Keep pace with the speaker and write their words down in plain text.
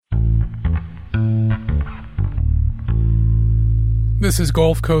This is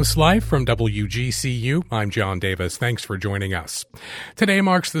Gulf Coast Life from WGCU. I'm John Davis. Thanks for joining us. Today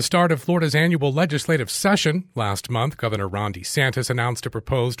marks the start of Florida's annual legislative session. Last month, Governor Ron DeSantis announced a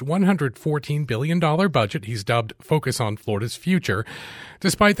proposed $114 billion budget he's dubbed Focus on Florida's Future,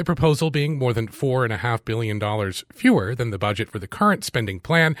 despite the proposal being more than $4.5 billion fewer than the budget for the current spending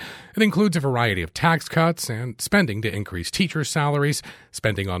plan. It includes a variety of tax cuts and spending to increase teacher salaries,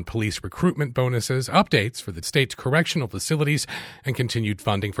 spending on police recruitment bonuses, updates for the state's correctional facilities, and continued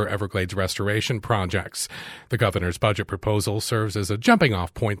funding for Everglades restoration projects. The governor's budget proposal serves as a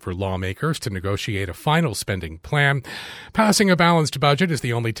jumping-off point for lawmakers to negotiate a final spending plan. Passing a balanced budget is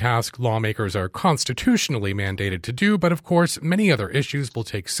the only task lawmakers are constitutionally mandated to do, but of course, many other issues will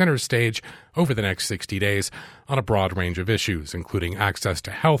take center stage over the next 60 days on a broad range of issues, including access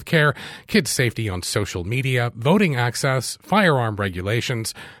to health care, kids' safety on social media, voting access, firearm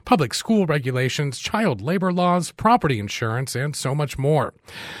regulations, public school regulations, child labor laws, property insurance, and so much more.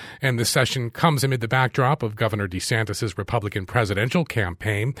 And this session comes amid the backdrop of Governor DeSantis' Republican presidential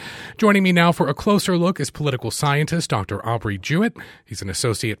campaign. Joining me now for a closer look is political scientist Dr. Aubrey Jewett. He's an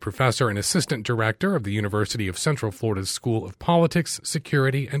associate professor and assistant director of the University of Central Florida's School of Politics,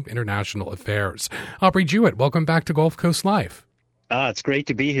 Security, and International Affairs. Aubrey Jewett, welcome back to Gulf Coast Live. It's great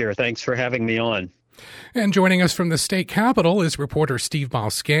to be here. Thanks for having me on. And joining us from the state capitol is reporter Steve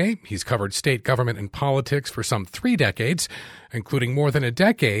Bosquet. He's covered state government and politics for some 3 decades, including more than a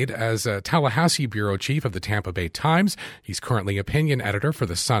decade as a Tallahassee bureau chief of the Tampa Bay Times. He's currently opinion editor for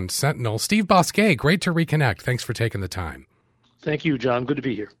the Sun Sentinel. Steve Bosquet, great to reconnect. Thanks for taking the time. Thank you, John. Good to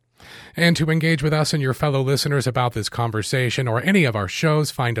be here. And to engage with us and your fellow listeners about this conversation or any of our shows,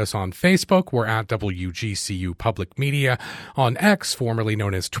 find us on Facebook. We're at WGCU Public Media. On X, formerly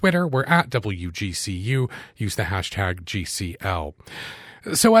known as Twitter, we're at WGCU. Use the hashtag GCL.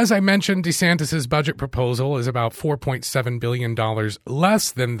 So as I mentioned, DeSantis' budget proposal is about $4.7 billion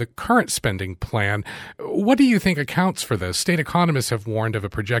less than the current spending plan. What do you think accounts for this? State economists have warned of a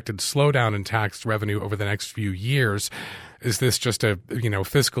projected slowdown in tax revenue over the next few years. Is this just a,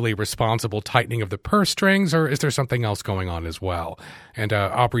 fiscally responsible tightening of the purse strings, or is there something else going on as well? And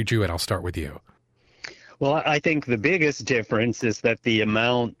Aubrey Jewett, I'll start with you. Well, I think the biggest difference is that the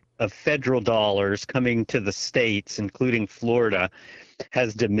amount of federal dollars coming to the states, including Florida,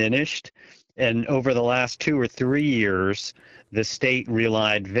 has diminished. And over the last 2 or 3 years, the state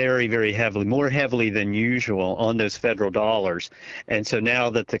relied very, very heavily, more heavily than usual, on those federal dollars. And so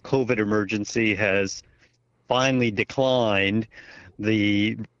now that the COVID emergency has finally declined,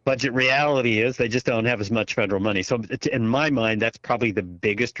 the budget reality is they just don't have as much federal money. So in my mind, that's probably the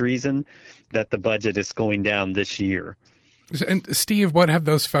biggest reason that the budget is going down this year. And Steve, what have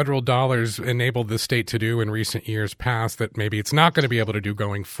those federal dollars enabled the state to do in recent years past that maybe it's not going to be able to do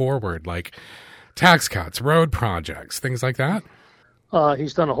going forward, like tax cuts, road projects, things like that?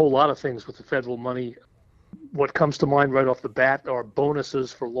 He's done a whole lot of things with the federal money. What comes to mind right off the bat are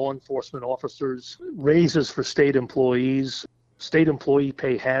bonuses for law enforcement officers, raises for state employees. State employee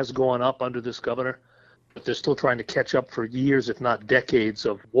pay has gone up under this governor, but they're still trying to catch up for years, if not decades,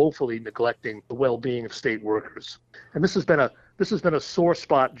 of woefully neglecting the well-being of state workers. And this has been a sore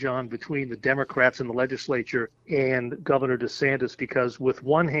spot, John, between the Democrats in the legislature and Governor DeSantis, because with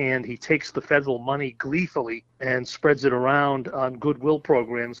one hand, he takes the federal money gleefully and spreads it around on goodwill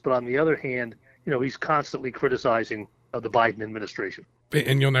programs, but on the other hand, he's constantly criticizing the Biden administration.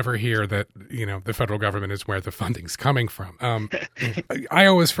 And you'll never hear that, the federal government is where the funding's coming from.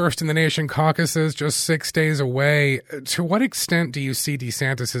 Iowa's First in the Nation caucuses just 6 days away. To what extent do you see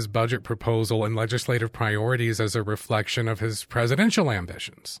DeSantis' budget proposal and legislative priorities as a reflection of his presidential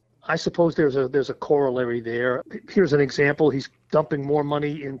ambitions? I suppose there's a corollary there. Here's an example. He's dumping more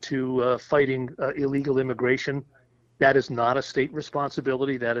money into fighting illegal immigration. That is not a state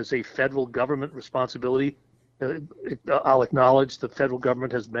responsibility. That is a federal government responsibility. I'll acknowledge the federal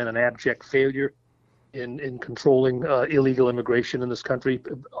government has been an abject failure in controlling illegal immigration in this country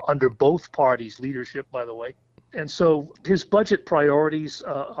under both parties' leadership, by the way. And so his budget priorities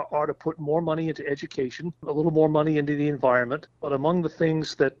are to put more money into education, a little more money into the environment. But among the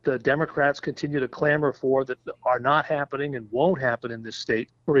things that the Democrats continue to clamor for that are not happening and won't happen in this state,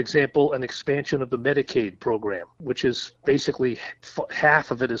 for example, an expansion of the Medicaid program, which is basically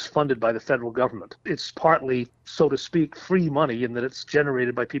half of it is funded by the federal government. It's partly, so to speak, free money in that it's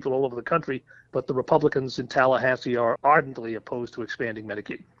generated by people all over the country, but the Republicans in Tallahassee are ardently opposed to expanding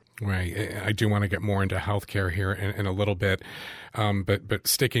Medicaid. Right. I do want to get more into healthcare here in a little bit. But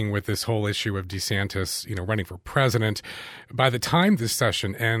sticking with this whole issue of DeSantis, running for president, by the time this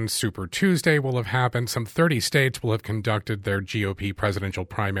session ends, Super Tuesday will have happened. Some 30 states will have conducted their GOP presidential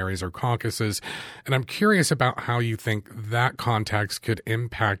primaries or caucuses. And I'm curious about how you think that context could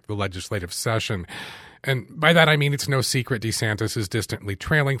impact the legislative session. And by that, I mean it's no secret DeSantis is distantly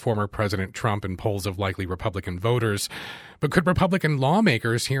trailing former President Trump in polls of likely Republican voters. But could Republican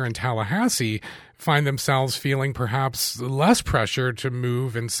lawmakers here in Tallahassee find themselves feeling perhaps less pressure to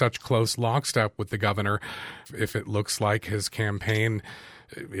move in such close lockstep with the governor if it looks like his campaign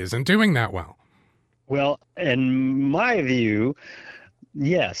isn't doing that well? Well, in my view,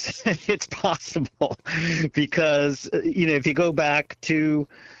 yes, it's possible because, if you go back to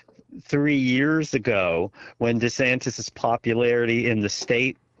 3 years ago when DeSantis's popularity in the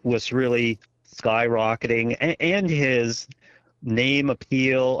state was really skyrocketing and his name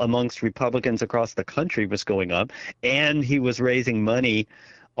appeal amongst Republicans across the country was going up, and he was raising money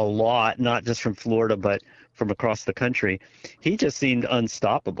a lot, not just from Florida, but from across the country, he just seemed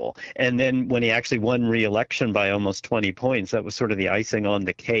unstoppable. And then when he actually won re-election by almost 20 points, that was sort of the icing on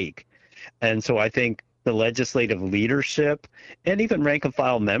the cake. And so I think the legislative leadership and even rank and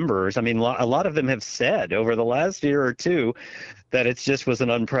file members, a lot of them have said over the last year or two that it just was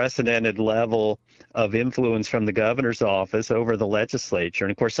an unprecedented level of influence from the governor's office over the legislature.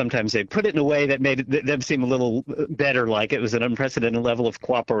 And of course, sometimes they put it in a way that made them seem a little better, like it was an unprecedented level of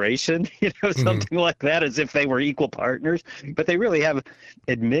cooperation, something like that, as if they were equal partners. But they really have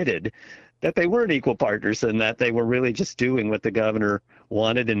admitted that they weren't equal partners and that they were really just doing what the governor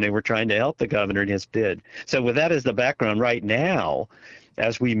wanted, and they were trying to help the governor in his bid. So with that as the background right now,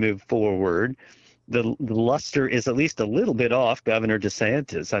 as we move forward, the luster is at least a little bit off Governor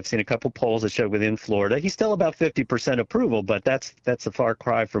DeSantis. I've seen a couple polls that show within Florida he's still about 50% approval, but that's a far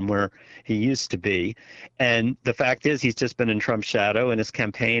cry from where he used to be. And the fact is he's just been in Trump's shadow, and his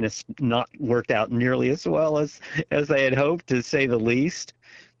campaign has not worked out nearly as well as they had hoped, to say the least.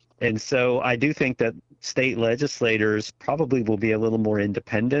 And so I do think that state legislators probably will be a little more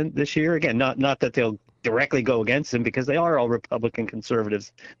independent this year. Again, not that they'll directly go against him, because they are all Republican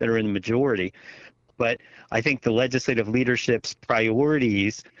conservatives that are in the majority. But I think the legislative leadership's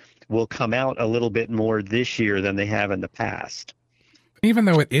priorities will come out a little bit more this year than they have in the past. Even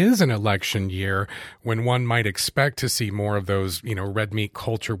though it is an election year, when one might expect to see more of those, red meat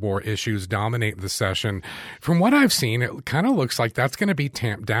culture war issues dominate the session, from what I've seen, it kind of looks like that's going to be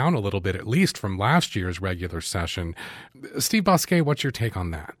tamped down a little bit, at least from last year's regular session. Steve Bousquet, what's your take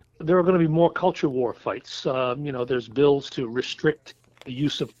on that? There are going to be more culture war fights. There's bills to restrict the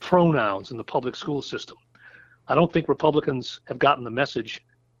use of pronouns in the public school system. I don't think Republicans have gotten the message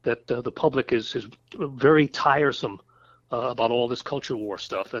that the public is very tiresome about all this culture war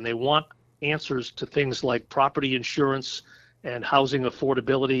stuff, and they want answers to things like property insurance and housing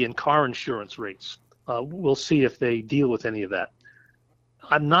affordability and car insurance rates. We'll see if they deal with any of that.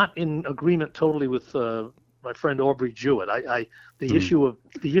 I'm not in agreement totally with my friend Aubrey Jewett. The issue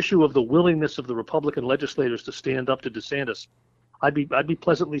of the willingness of the Republican legislators to stand up to DeSantis, I'd be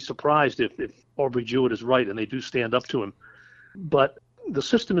pleasantly surprised if Aubrey Jewett is right and they do stand up to him. But the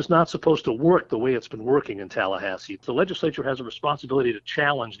system is not supposed to work the way it's been working in Tallahassee. The legislature has a responsibility to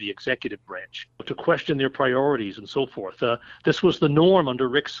challenge the executive branch, to question their priorities and so forth. This was the norm under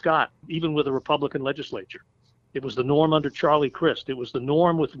Rick Scott, even with a Republican legislature. It was the norm under Charlie Crist. It was the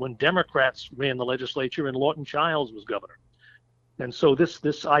norm when Democrats ran the legislature and Lawton Chiles was governor. And so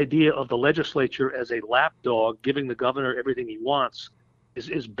this idea of the legislature as a lapdog giving the governor everything he wants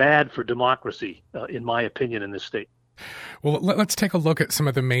is bad for democracy, in my opinion, in this state. Well, let's take a look at some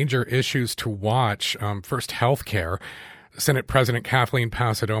of the major issues to watch. First, health care. Senate President Kathleen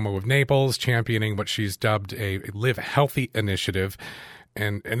Passidomo of Naples championing what she's dubbed a Live Healthy initiative.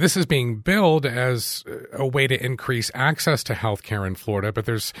 And this is being billed as a way to increase access to health care in Florida, but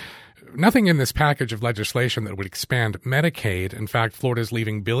there's nothing in this package of legislation that would expand Medicaid. In fact, Florida is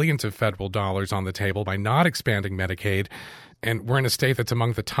leaving billions of federal dollars on the table by not expanding Medicaid. And we're in a state that's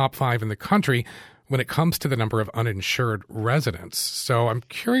among the top 5 in the country when it comes to the number of uninsured residents. So I'm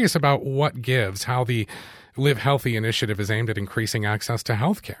curious about what gives, how the Live Healthy initiative is aimed at increasing access to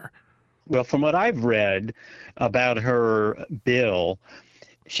health care. Well, from what I've read about her bill,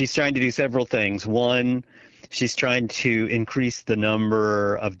 she's trying to do several things. One, she's trying to increase the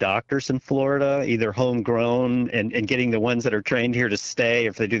number of doctors in Florida, either homegrown and getting the ones that are trained here to stay,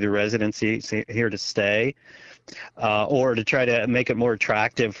 if they do their residency here to stay, or to try to make it more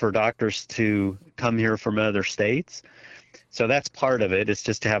attractive for doctors to come here from other states. So that's part of it, is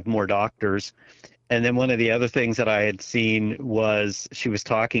just to have more doctors. And then one of the other things that I had seen was she was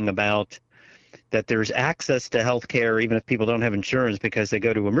talking about that there's access to health care even if people don't have insurance because they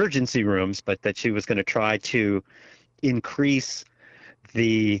go to emergency rooms, but that she was going to try to increase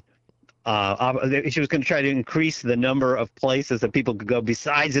the she was going to try to increase the number of places that people could go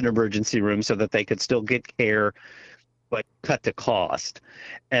besides an emergency room so that they could still get care but cut the cost.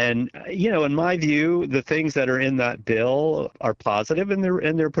 And in my view, the things that are in that bill are positive and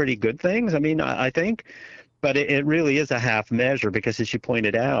they're pretty good things. I mean, I think, but it really is a half measure because, as you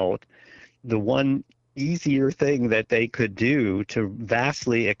pointed out, the one easier thing that they could do to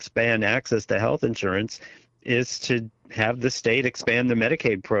vastly expand access to health insurance is to have the state expand the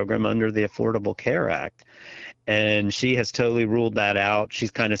Medicaid program under the Affordable Care Act. And she has totally ruled that out.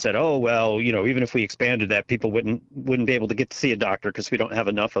 She's kind of said, oh, well, even if we expanded that, people wouldn't be able to get to see a doctor because we don't have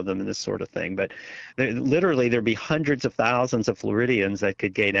enough of them and this sort of thing. But literally, there'd be hundreds of thousands of Floridians that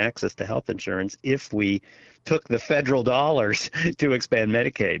could gain access to health insurance if we took the federal dollars to expand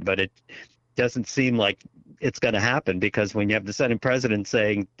Medicaid. But it doesn't seem like it's going to happen because when you have the Senate president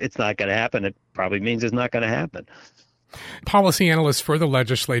saying it's not going to happen, it probably means it's not going to happen. Policy analysts for the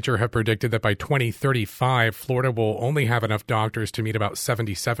legislature have predicted that by 2035, Florida will only have enough doctors to meet about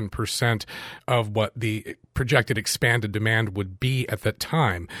 77% of what the projected expanded demand would be at that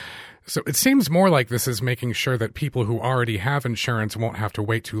time. So it seems more like this is making sure that people who already have insurance won't have to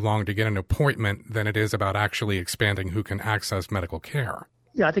wait too long to get an appointment than it is about actually expanding who can access medical care.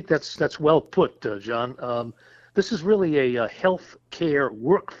 Yeah, I think that's well put, John. This is really a health care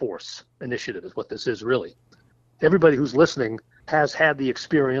workforce initiative is what this is really. Everybody who's listening has had the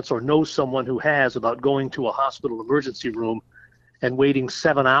experience or knows someone who has about going to a hospital emergency room and waiting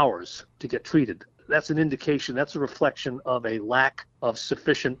 7 hours to get treated. That's an indication, that's a reflection of a lack of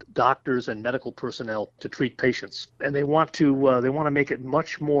sufficient doctors and medical personnel to treat patients. And they want to make it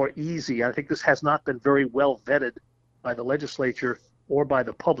much more easy. I think this has not been very well vetted by the legislature or by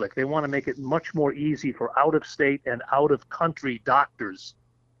the public. They want to make it much more easy for out-of-state and out-of-country doctors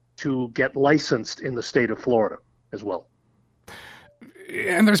to get licensed in the state of Florida as well.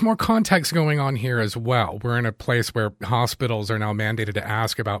 And there's more context going on here as well. We're in a place where hospitals are now mandated to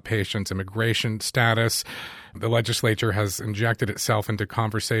ask about patients' immigration status. The legislature has injected itself into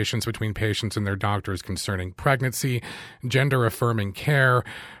conversations between patients and their doctors concerning pregnancy, gender-affirming care.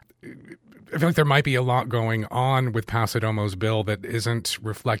 I feel like there might be a lot going on with Passidomo's bill that isn't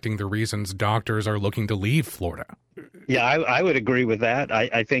reflecting the reasons doctors are looking to leave Florida. Yeah, I would agree with that.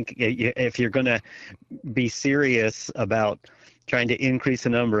 I think if you're going to be serious about trying to increase the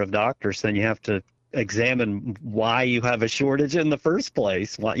number of doctors, then you have to examine why you have a shortage in the first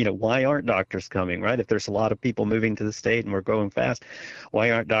place. Why aren't doctors coming, right? If there's a lot of people moving to the state and we're growing fast,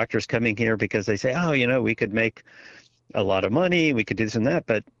 why aren't doctors coming here? Because they say, we could make a lot of money, we could do this and that,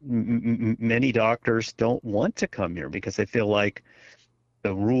 but many doctors don't want to come here because they feel like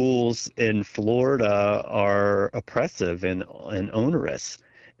the rules in Florida are oppressive and onerous.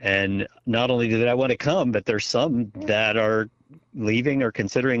 And not only do they want to come, but there's some that are leaving or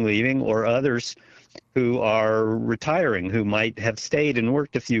considering leaving, or others who are retiring, who might have stayed and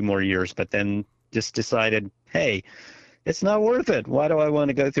worked a few more years, but then just decided, hey, it's not worth it. Why do I want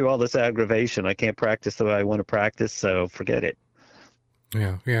to go through all this aggravation? I can't practice the way I want to practice, so forget it.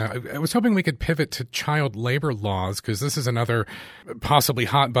 Yeah. I was hoping we could pivot to child labor laws because this is another possibly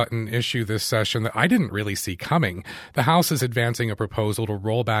hot button issue this session that I didn't really see coming. The House is advancing a proposal to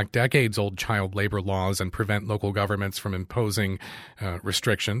roll back decades-old child labor laws and prevent local governments from imposing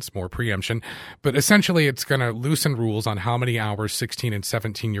restrictions, more preemption. But essentially, it's going to loosen rules on how many hours 16 and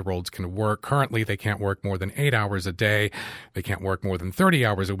 17-year-olds can work. Currently, they can't work more than 8 hours a day. They can't work more than 30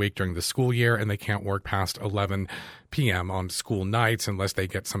 hours a week during the school year, and they can't work past 11 p.m. on school nights unless they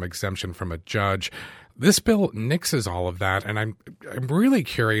get some exemption from a judge. This bill nixes all of that, and I'm really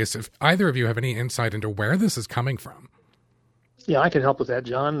curious if either of you have any insight into where this is coming from. Yeah, I can help with that,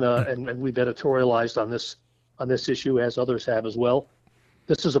 John, and we've editorialized on this issue, as others have as well.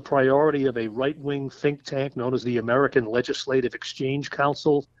 This is a priority of a right-wing think tank known as the American Legislative Exchange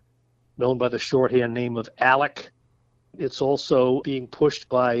Council, known by the shorthand name of ALEC. It's also being pushed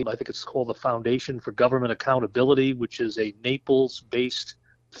by, I think it's called the Foundation for Government Accountability, which is a Naples-based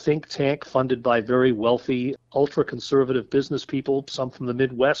think tank funded by very wealthy, ultra-conservative business people, some from the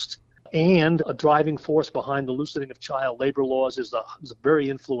Midwest. And a driving force behind the loosening of child labor laws is the very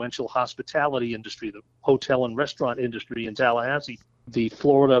influential hospitality industry, the hotel and restaurant industry in Tallahassee, the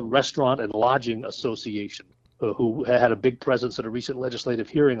Florida Restaurant and Lodging Association, who had a big presence at a recent legislative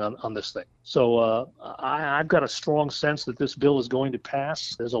hearing on this thing. So I've got a strong sense that this bill is going to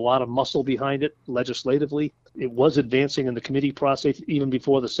pass. There's a lot of muscle behind it legislatively. It was advancing in the committee process even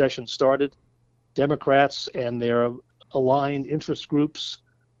before the session started. Democrats and their aligned interest groups,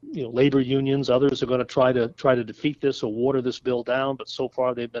 labor unions, others are going to try to defeat this or water this bill down, but so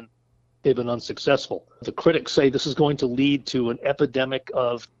far they've been unsuccessful. The critics say this is going to lead to an epidemic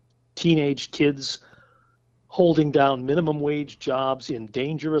of teenage kids holding down minimum wage jobs in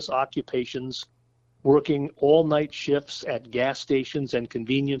dangerous occupations, working all-night shifts at gas stations and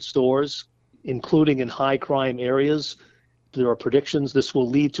convenience stores, including in high-crime areas. There are predictions this will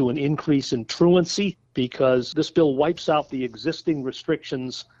lead to an increase in truancy because this bill wipes out the existing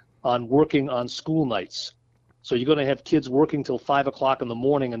restrictions on working on school nights. So you're going to have kids working till 5 o'clock in the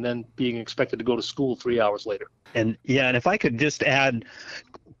morning and then being expected to go to school 3 hours later. And if I could just add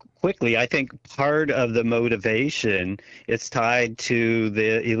quickly, I think part of the motivation is tied to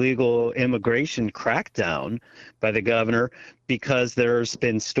the illegal immigration crackdown by the governor, because there's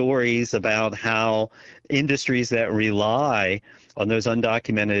been stories about how industries that rely on those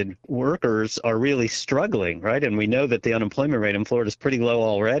undocumented workers are really struggling, right? And we know that the unemployment rate in Florida is pretty low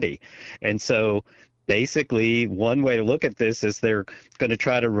already. And so basically, one way to look at this is they're going to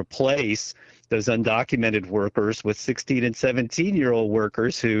try to replace those undocumented workers with 16 and 17-year-old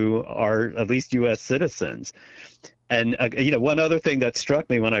workers who are at least U.S. citizens. And, one other thing that struck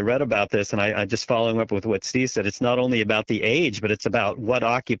me when I read about this, and I just following up with what Steve said, it's not only about the age, but it's about what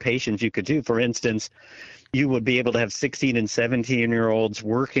occupations you could do. For instance, you would be able to have 16 and 17-year-olds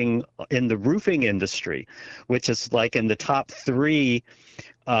working in the roofing industry, which is like in the top 3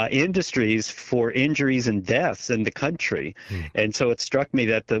 industries for injuries and deaths in the country. And so it struck me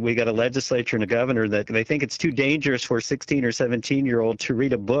that we got a legislature and a governor that they think it's too dangerous for a 16 or 17-year-old to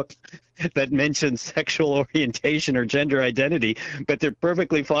read a book that mentions sexual orientation or gender identity, but they're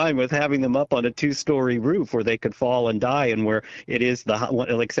perfectly fine with having them up on a 2-story roof where they could fall and die, and where it is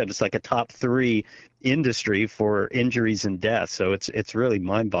like I said, it's like a top 3 industry for injuries and deaths. So it's really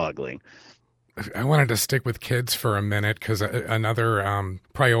mind-boggling. I wanted to stick with kids for a minute because another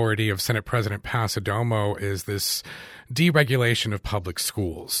priority of Senate President Passidomo is this deregulation of public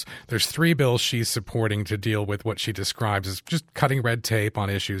schools. There's 3 bills she's supporting to deal with what she describes as just cutting red tape on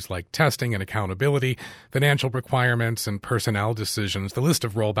issues like testing and accountability, financial requirements, and personnel decisions. The list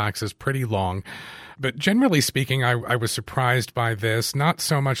of rollbacks is pretty long. But generally speaking, I was surprised by this, not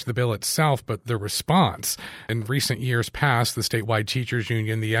so much the bill itself, but the response. In recent years past, the statewide teachers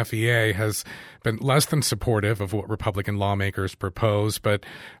union, the FEA, has been less than supportive of what Republican lawmakers propose, but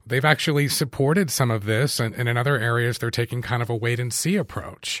they've actually supported some of this, and in other areas they're taking kind of a wait-and-see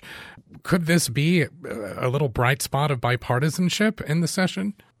approach. Could this be a little bright spot of bipartisanship in the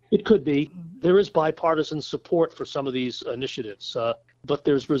session? It could be. There is bipartisan support for some of these initiatives, but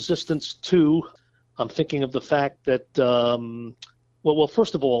there's resistance too. I'm thinking of the fact that,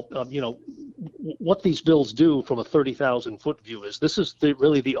 first of all, what these bills do from a 30,000-foot view is this is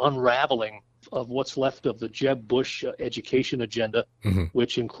really the unraveling of what's left of the Jeb Bush education agenda,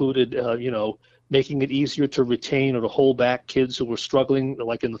 which included, making it easier to retain or to hold back kids who were struggling,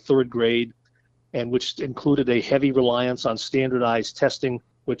 like in the 3rd grade, and which included a heavy reliance on standardized testing,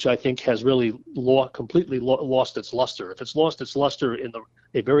 which I think has really completely lost its luster. If it's lost its luster in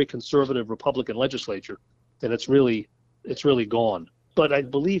a very conservative Republican legislature, then it's really gone. But I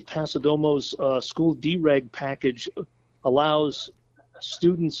believe Passidomo's school dereg package allows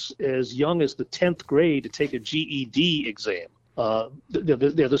students as young as the 10th grade to take a GED exam.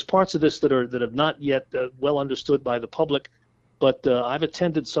 There's parts of this that have not yet well understood by the public, but I've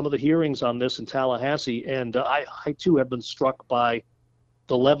attended some of the hearings on this in Tallahassee, and I too have been struck by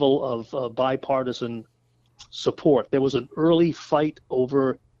the level of bipartisan support. There was an early fight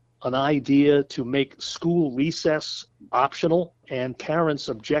over an idea to make school recess optional, and parents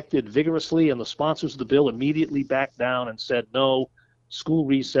objected vigorously, and the sponsors of the bill immediately backed down and said, no, school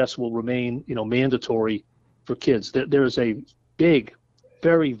recess will remain, mandatory for kids. There is a big,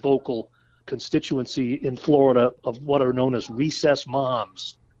 very vocal constituency in Florida of what are known as recess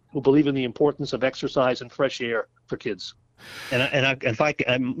moms who believe in the importance of exercise and fresh air for kids. And if I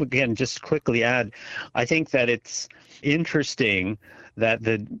can, again, just quickly add, I think that it's interesting that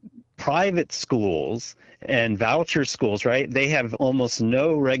the private schools and voucher schools, right, they have almost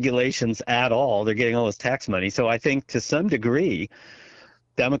no regulations at all. They're getting all this tax money. So I think to some degree,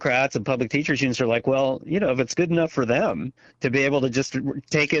 Democrats and public teachers unions are like, well, if it's good enough for them to be able to just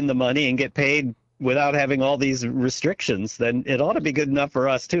take in the money and get paid without having all these restrictions, then it ought to be good enough for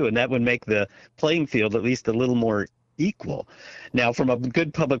us too. And that would make the playing field at least a little more equal. Now, from a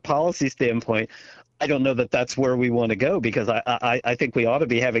good public policy standpoint, I don't know that that's where we want to go, because I think we ought to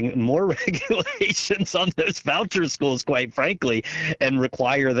be having more regulations on those voucher schools, quite frankly, and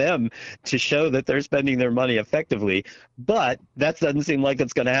require them to show that they're spending their money effectively. But that doesn't seem like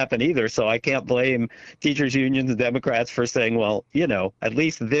it's going to happen either. So I can't blame teachers unions and Democrats for saying, well, at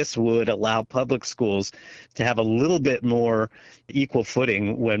least this would allow public schools to have a little bit more equal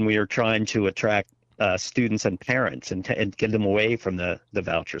footing when we are trying to attract students and parents and get them away from the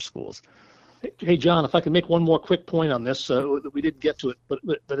voucher schools. Hey, John, if I can make one more quick point on this, we didn't get to it, but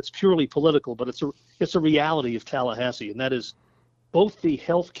it's purely political, but it's a reality of Tallahassee, and that is both the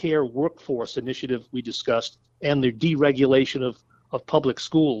healthcare workforce initiative we discussed and the deregulation of public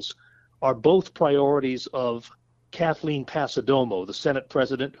schools are both priorities of Kathleen Passidomo, the Senate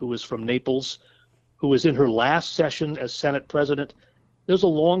president, who is from Naples, who was in her last session as Senate president. There's a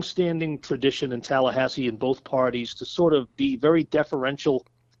longstanding tradition in Tallahassee in both parties to sort of be very deferential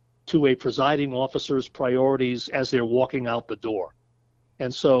to a presiding officer's priorities as they're walking out the door.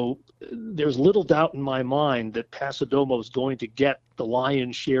 And so there's little doubt in my mind that Passidomo is going to get the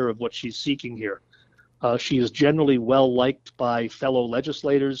lion's share of what she's seeking here. She is generally well liked by fellow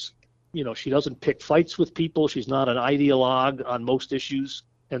legislators. She doesn't pick fights with people. She's not an ideologue on most issues.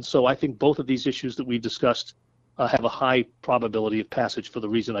 And so I think both of these issues that we've discussed have a high probability of passage for the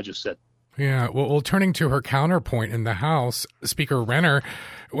reason I just said. Yeah, well, turning to her counterpoint in the House, Speaker Renner,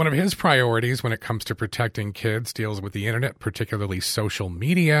 one of his priorities when it comes to protecting kids deals with the internet, particularly social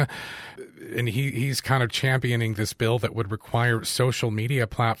media. And he's kind of championing this bill that would require social media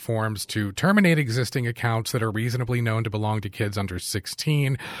platforms to terminate existing accounts that are reasonably known to belong to kids under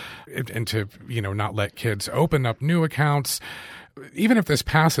 16 and to, not let kids open up new accounts. Even if this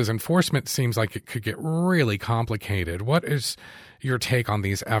passes, enforcement seems like it could get really complicated. What is your take on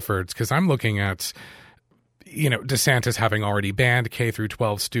these efforts? Because I'm looking at, DeSantis having already banned K through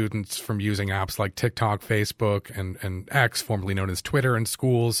 12 students from using apps like TikTok, Facebook, and X, formerly known as Twitter, in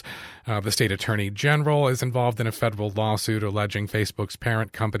schools. The state attorney general is involved in a federal lawsuit alleging Facebook's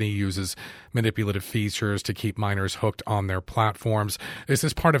parent company uses manipulative features to keep minors hooked on their platforms. Is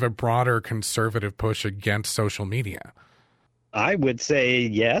this part of a broader conservative push against social media? I would say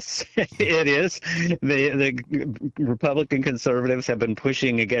yes, it is. The Republican conservatives have been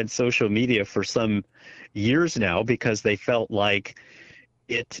pushing against social media for some years now because they felt like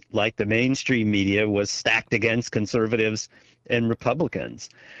the mainstream media was stacked against conservatives and Republicans.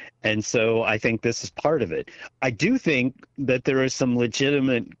 And so I think this is part of it. I do think that there is some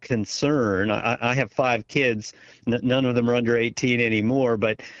legitimate concern. I have 5 kids. None of them are under 18 anymore,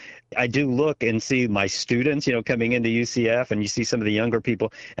 but I do look and see my students, coming into UCF, and you see some of the younger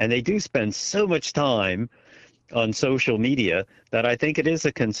people, and they do spend so much time on social media that I think it is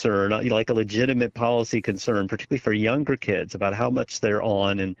a concern, like a legitimate policy concern, particularly for younger kids, about how much they're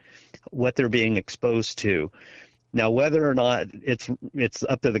on and what they're being exposed to. Now, whether or not it's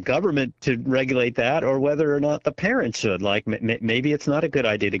up to the government to regulate that, or whether or not the parents should, like maybe it's not a good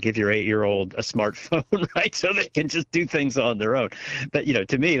idea to give your 8-year-old a smartphone, right, so they can just do things on their own. But,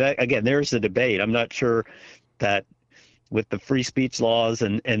 to me, that, again, there's a debate. I'm not sure that with the free speech laws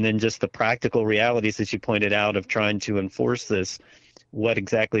and then just the practical realities, as you pointed out, of trying to enforce this, what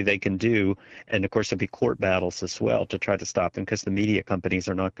exactly they can do. And, of course, there'll be court battles as well to try to stop them, because the media companies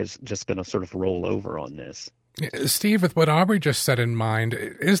are not just going to sort of roll over on this. Steve, with what Aubrey just said in mind,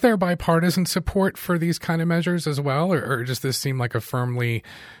 is there bipartisan support for these kind of measures as well, or does this seem like a firmly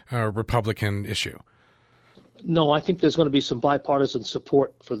Republican issue? No, I think there's going to be some bipartisan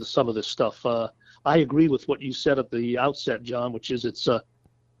support for some of this stuff. I agree with what you said at the outset, John, which is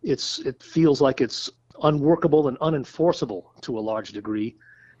it feels like it's unworkable and unenforceable to a large degree,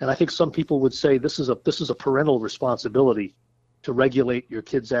 and I think some people would say this is a parental responsibility to regulate your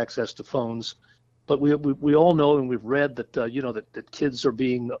kids' access to phones. But we all know, and we've read that that kids are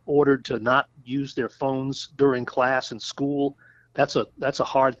being ordered to not use their phones during class in school. That's a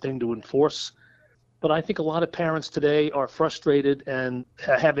hard thing to enforce. But I think a lot of parents today are frustrated and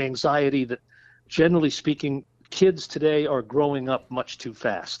have anxiety that, generally speaking, kids today are growing up much too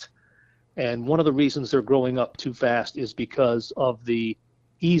fast. And one of the reasons they're growing up too fast is because of the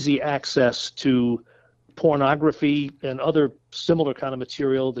easy access to pornography and other similar kind of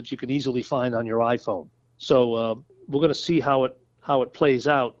material that you can easily find on your iPhone. So we're going to see how it plays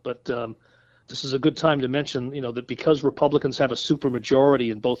out. But this is a good time to mention, that because Republicans have a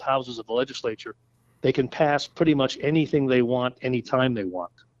supermajority in both houses of the legislature, they can pass pretty much anything they want, anytime they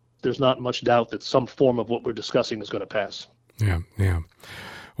want. There's not much doubt that some form of what we're discussing is going to pass. Yeah.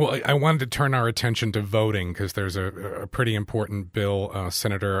 Well, I wanted to turn our attention to voting because there's a pretty important bill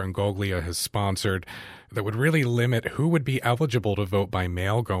Senator Ingoglia has sponsored that would really limit who would be eligible to vote by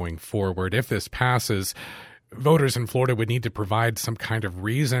mail going forward. If this passes, voters in Florida would need to provide some kind of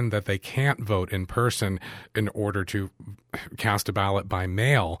reason that they can't vote in person in order to cast a ballot by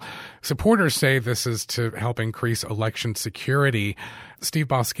mail. Supporters say this is to help increase election security. Steve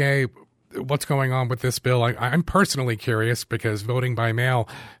Bosquet, what's going on with this bill? I'm personally curious because voting by mail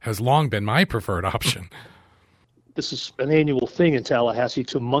has long been my preferred option. This is an annual thing in Tallahassee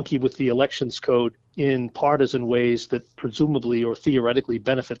to monkey with the elections code in partisan ways that presumably or theoretically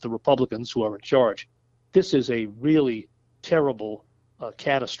benefit the Republicans who are in charge. This is a really terrible,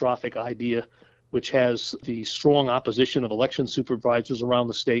 catastrophic idea, which has the strong opposition of election supervisors around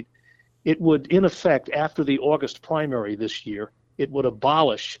the state. It would, in effect, after the August primary this year, it would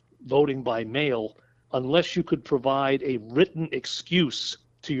abolish voting by mail unless you could provide a written excuse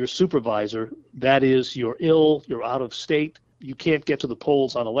to your supervisor. That is, you're ill, you're out of state, you can't get to the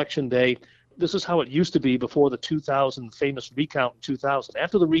polls on election day. This is how it used to be before the 2000 famous recount in 2000.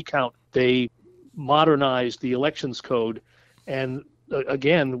 After the recount, they modernized the elections code. And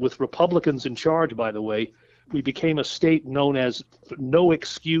again, with Republicans in charge, by the way, we became a state known as no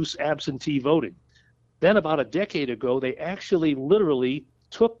excuse absentee voting. Then about a decade ago, they actually literally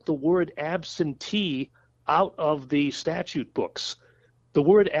took the word absentee out of the statute books. The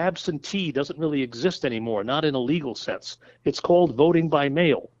word absentee doesn't really exist anymore, not in a legal sense. It's called voting by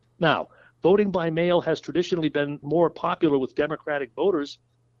mail. Now, voting by mail has traditionally been more popular with Democratic voters,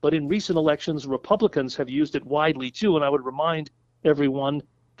 but in recent elections, Republicans have used it widely too. And I would remind everyone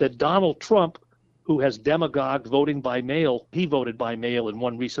that Donald Trump, who has demagogued voting by mail, he voted by mail in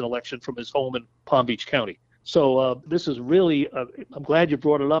one recent election from his home in Palm Beach County. So this is really, I'm glad you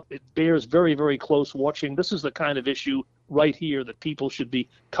brought it up. It bears very, very close watching. This is the kind of issue right here that people should be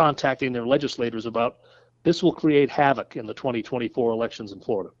contacting their legislators about. This will create havoc in the 2024 elections in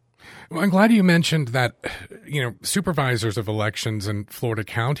Florida. Well, I'm glad you mentioned that, supervisors of elections in Florida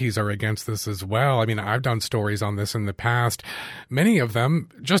counties are against this as well. I mean, I've done stories on this in the past. Many of them,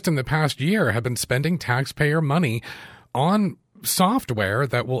 just in the past year, have been spending taxpayer money on software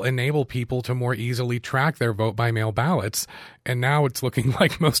that will enable people to more easily track their vote-by-mail ballots. And now it's looking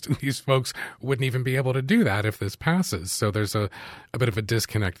like most of these folks wouldn't even be able to do that if this passes. So there's a bit of a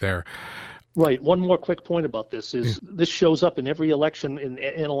disconnect there. Right. One more quick point about this is this shows up in every election in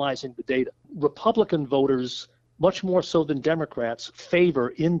analyzing the data. Republican voters, much more so than Democrats, favor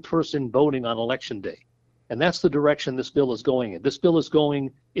in-person voting on election day. And that's the direction this bill is going in. This bill is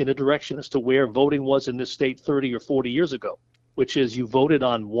going in a direction as to where voting was in this state 30 or 40 years ago, which is you voted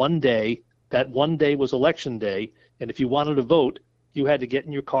on one day. That one day was election day. And if you wanted to vote, you had to get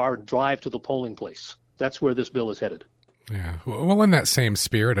in your car and drive to the polling place. That's where this bill is headed. Yeah. Well, in that same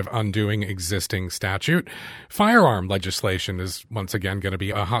spirit of undoing existing statute, firearm legislation is once again going to be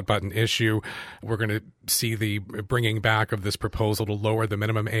a hot button issue. We're going to see the bringing back of this proposal to lower the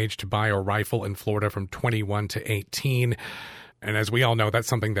minimum age to buy a rifle in Florida from 21 to 18. And as we all know, that's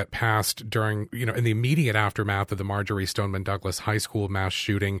something that passed during, in the immediate aftermath of the Marjory Stoneman Douglas High School mass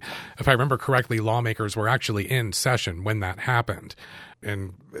shooting. If I remember correctly, lawmakers were actually in session when that happened.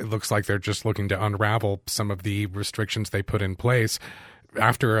 And it looks like they're just looking to unravel some of the restrictions they put in place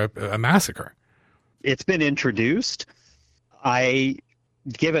after a massacre. It's been introduced. I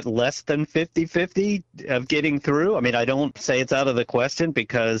give it less than 50-50 of getting through. I mean, I don't say it's out of the question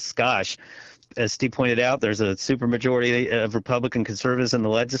because, gosh, as Steve pointed out, there's a supermajority of Republican conservatives in the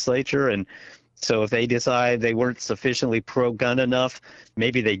legislature. And so if they decide they weren't sufficiently pro-gun enough,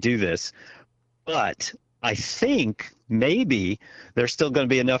 maybe they do this. But I think maybe there's still going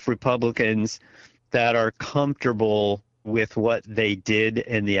to be enough Republicans that are comfortable with what they did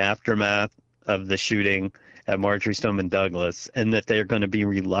in the aftermath of the shooting at Marjory Stoneman Douglas, and that they're going to be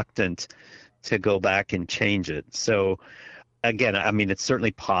reluctant to go back and change it. So again, I mean, it's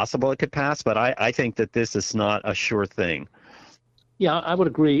certainly possible it could pass, but I think that this is not a sure thing. Yeah, I would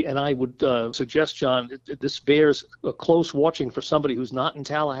agree, and I would suggest, John, this bears a close watching for somebody who's not in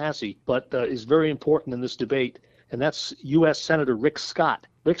Tallahassee, but is very important in this debate, and that's U.S. Senator Rick Scott.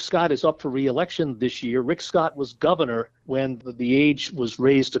 Rick Scott is up for re-election this year. Rick Scott was governor when the age was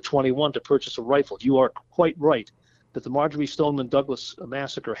raised to 21 to purchase a rifle. You are quite right that the Marjory Stoneman Douglas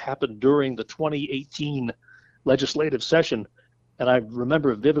massacre happened during the 2018 legislative session, and I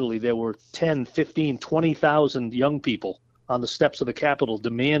remember vividly there were 10, 15, 20,000 young people on the steps of the Capitol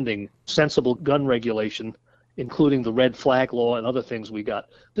demanding sensible gun regulation, including the red flag law and other things we got.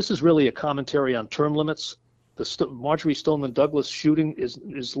 This is really a commentary on term limits. The Marjory Stoneman Douglas shooting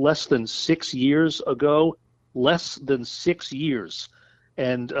is less than 6 years ago, less than 6 years.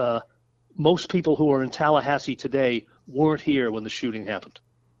 And most people who are in Tallahassee today weren't here when the shooting happened.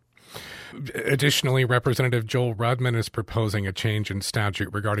 Additionally, Representative Joel Rudman is proposing a change in statute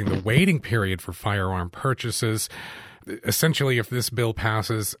regarding the waiting period for firearm purchases. Essentially, if this bill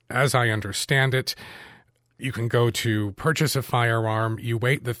passes, as I understand it, you can go to purchase a firearm, you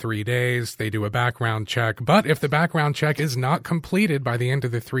wait the 3 days, they do a background check, but if the background check is not completed by the end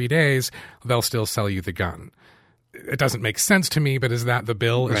of the 3 days, they'll still sell you the gun. It doesn't make sense to me, but is that the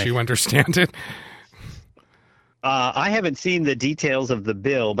bill as you understand it? I haven't seen the details of the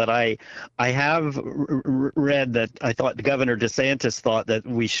bill, but I have read that I thought Governor DeSantis thought that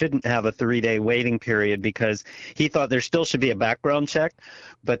we shouldn't have a 3-day waiting period because he thought there still should be a background check,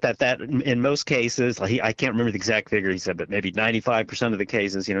 but that in most cases, I can't remember the exact figure he said, but maybe 95% of the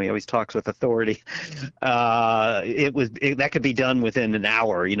cases, he always talks with authority. That could be done within an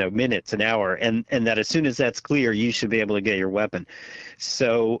hour, minutes, an hour, and that as soon as that's clear, you should be able to get your weapon.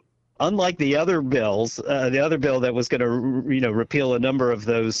 So, unlike the other bills, the other bill that was going to, repeal a number of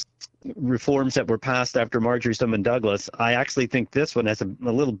those reforms that were passed after Marjorie Stoneman Douglas, I actually think this one has a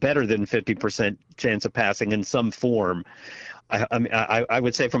little better than 50% chance of passing in some form. I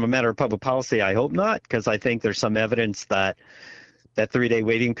would say from a matter of public policy, I hope not, because I think there's some evidence that 3-day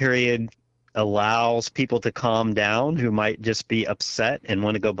waiting period allows people to calm down who might just be upset and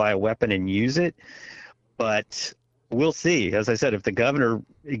want to go buy a weapon and use it. But we'll see. As I said, if the governor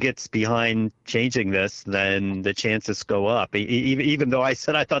gets behind changing this, then the chances go up. Even though I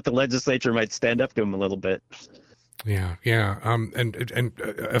said I thought the legislature might stand up to him a little bit. Yeah. And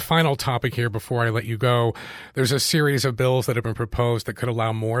a final topic here before I let you go. There's a series of bills that have been proposed that could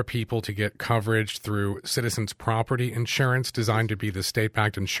allow more people to get coverage through citizens' property insurance, designed to be the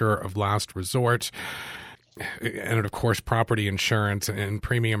state-backed insurer of last resort. And of course, property insurance and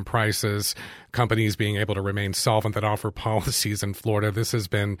premium prices, companies being able to remain solvent that offer policies in Florida. This has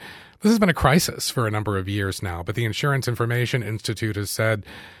been a crisis for a number of years now. But the Insurance Information Institute has said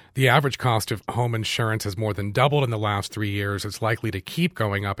the average cost of home insurance has more than doubled in the last 3 years. It's likely to keep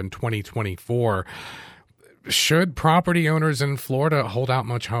going up in 2024. Should property owners in Florida hold out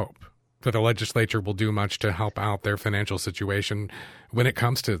much hope that the legislature will do much to help out their financial situation when it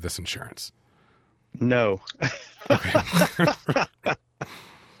comes to this insurance? No. Okay.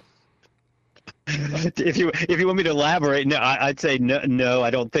 If you want me to elaborate, no, I'd say no, I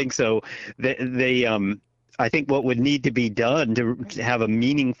don't think so. I think what would need to be done to have a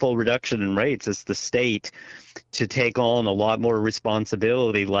meaningful reduction in rates is the state to take on a lot more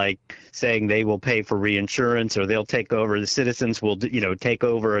responsibility, like saying they will pay for reinsurance or they'll take over. The citizens will, take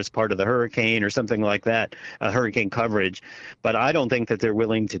over as part of the hurricane or something like that, hurricane coverage. But I don't think that they're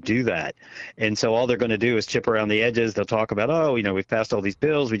willing to do that. And so all they're going to do is chip around the edges. They'll talk about, we've passed all these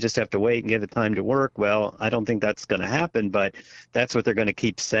bills. We just have to wait and give it time to work. Well, I don't think that's going to happen, but that's what they're going to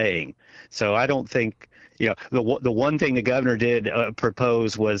keep saying. So I don't think. The one thing the governor did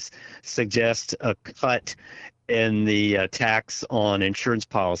propose was suggest a cut in the tax on insurance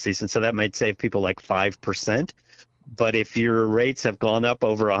policies, and so that might save people like 5%. But if your rates have gone up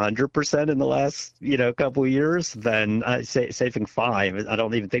over 100% in the last couple of years, then saving 5%, I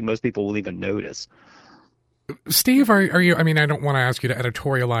don't even think most people will even notice. Steve, are you, I don't want to ask you to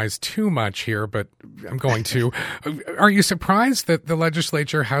editorialize too much here, but I'm going to. Are you surprised that the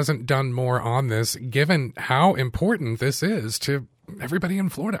legislature hasn't done more on this, given how important this is to everybody in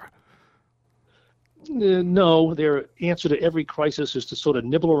Florida? No, their answer to every crisis is to sort of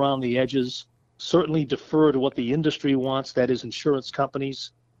nibble around the edges, certainly defer to what the industry wants, that is insurance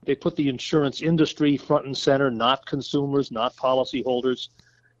companies. They put the insurance industry front and center, not consumers, not policyholders.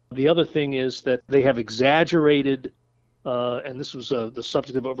 The other thing is that they have exaggerated, and this was the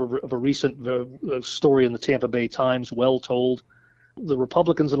subject of a recent story in the Tampa Bay Times, well told. The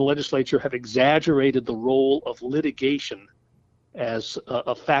Republicans in the legislature have exaggerated the role of litigation as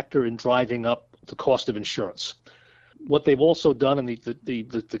a factor in driving up the cost of insurance. What they've also done, and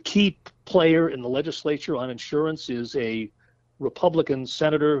the key player in the legislature on insurance is a Republican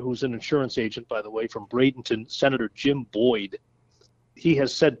senator who's an insurance agent, by the way, from Bradenton, Senator Jim Boyd. He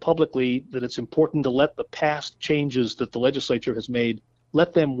has said publicly that it's important to let the past changes that the legislature has made,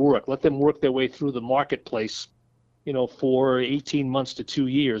 let them work their way through the marketplace, for 18 months to 2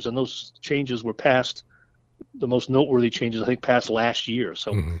 years. And those changes were passed, the most noteworthy changes, I think, passed last year.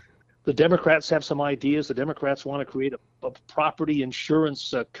 So The Democrats have some ideas. The Democrats want to create a property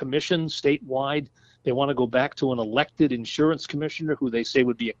insurance commission statewide. They want to go back to an elected insurance commissioner who they say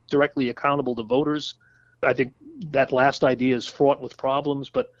would be directly accountable to voters. I think that last idea is fraught with problems,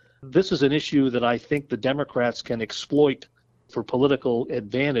 but this is an issue that I think the Democrats can exploit for political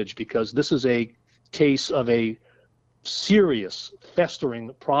advantage, because this is a case of a serious,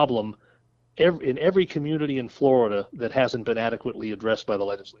 festering problem in every community in Florida that hasn't been adequately addressed by the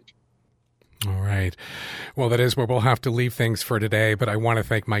legislature. All right. Well, that is where we'll have to leave things for today, but I want to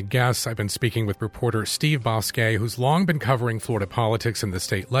thank my guests. I've been speaking with reporter Steve Bosquet, who's long been covering Florida politics in the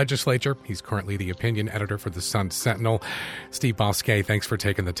state legislature. He's currently the opinion editor for the Sun-Sentinel. Steve Bosquet, thanks for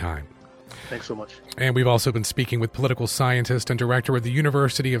taking the time. Thanks so much. And we've also been speaking with political scientist and director of the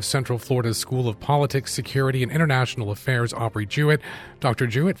University of Central Florida's School of Politics, Security, and International Affairs, Aubrey Jewett. Dr.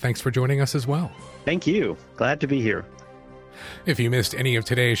 Jewett, thanks for joining us as well. Thank you. Glad to be here. If you missed any of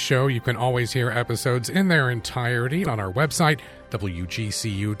today's show, you can always hear episodes in their entirety on our website,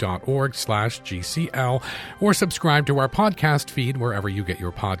 wgcu.org/GCL, or subscribe to our podcast feed wherever you get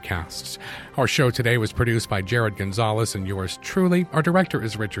your podcasts. Our show today was produced by Jared Gonzalez and yours truly. Our director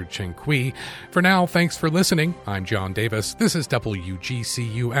is Richard Chinqui. For now, thanks for listening. I'm John Davis. This is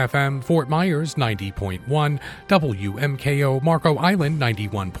WGCU-FM, Fort Myers 90.1, WMKO Marco Island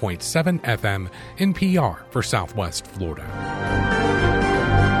 91.7 FM in PR for Southwest Florida.